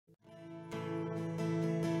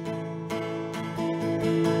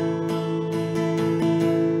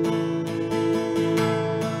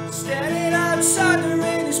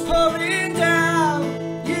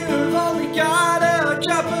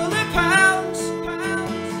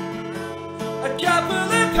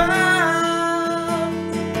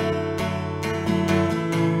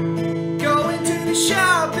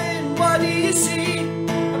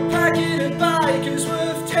Tiger's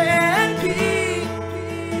worth 10p,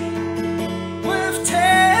 worth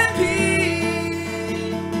 10p.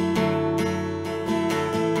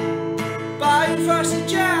 Buying frosty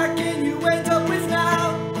jack and you end up with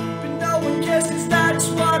now, but no one cares 'cause that's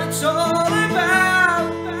what it's all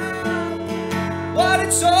about. What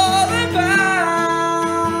it's all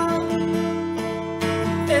about.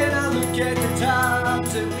 And I look at the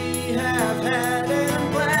times that we have had, and I'm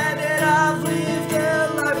glad that I've lived the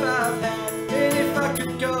life I've had. And if I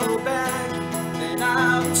could go back, then I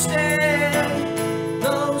would stay.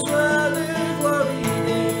 Those were the glory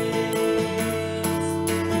days.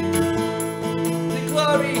 The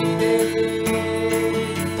glory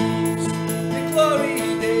days. The glory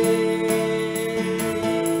days.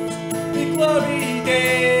 The glory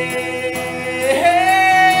days.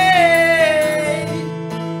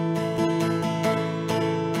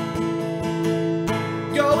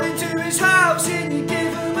 Go into his house and you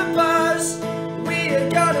give him a buzz. We are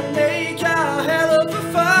gonna make a hell of a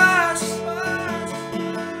fuss.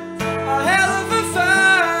 A hell of a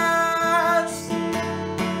fuss.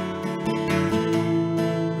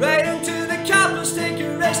 Right into the coppers, take a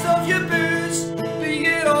rest of your booze. But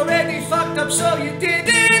you'd already fucked up, so you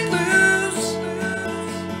didn't lose.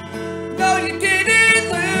 No, you didn't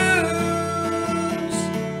lose.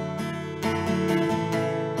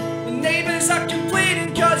 The neighbors are complaining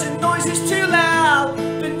 'cause the noise is too loud,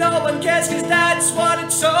 but no one cares 'cause that's what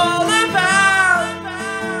it's all about.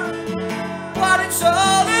 What it's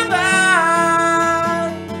all about.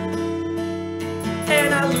 And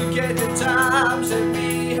I look at the times that we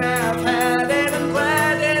have had, and I'm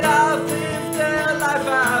glad that I've lived the life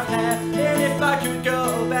I've had. And if I could go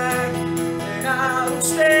back, then I would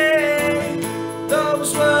stay. Those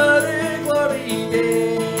were the glory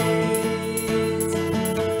days.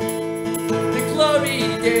 The glory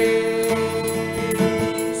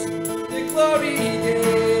days. The glory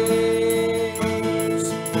days.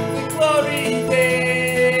 The glory days.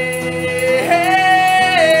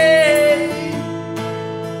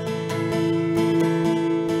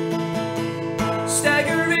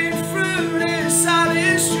 Staggering through this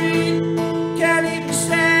silent street, can't even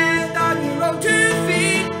stand on your own 2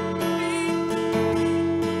 feet.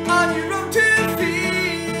 On your own 2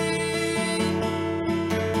 feet.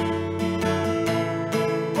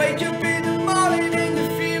 Wake up in the morning and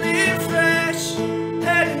you're feeling fresh,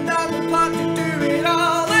 heading down the park to do it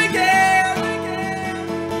all again.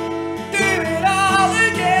 Do it all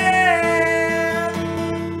again.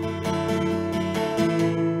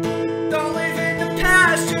 Don't live in the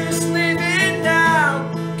past, just live it now,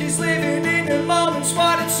 'cause living in the moment's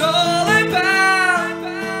what it's all about.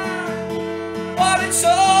 What it's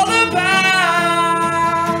all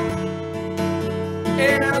about.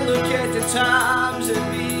 And I look at the times that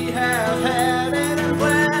we have had, and I'm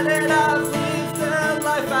glad that I've lived the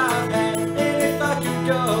life I've had. And if I could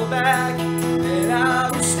go back, then I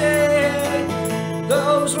would stay.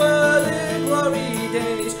 Those were the glory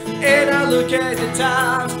days. And I look at the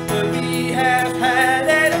times that we have had,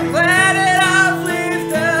 and I'm glad that I've lived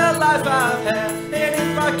the life I've had. And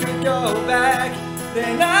if I could go back,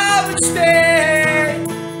 then I would stay.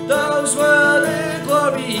 Those were the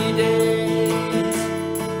glory days.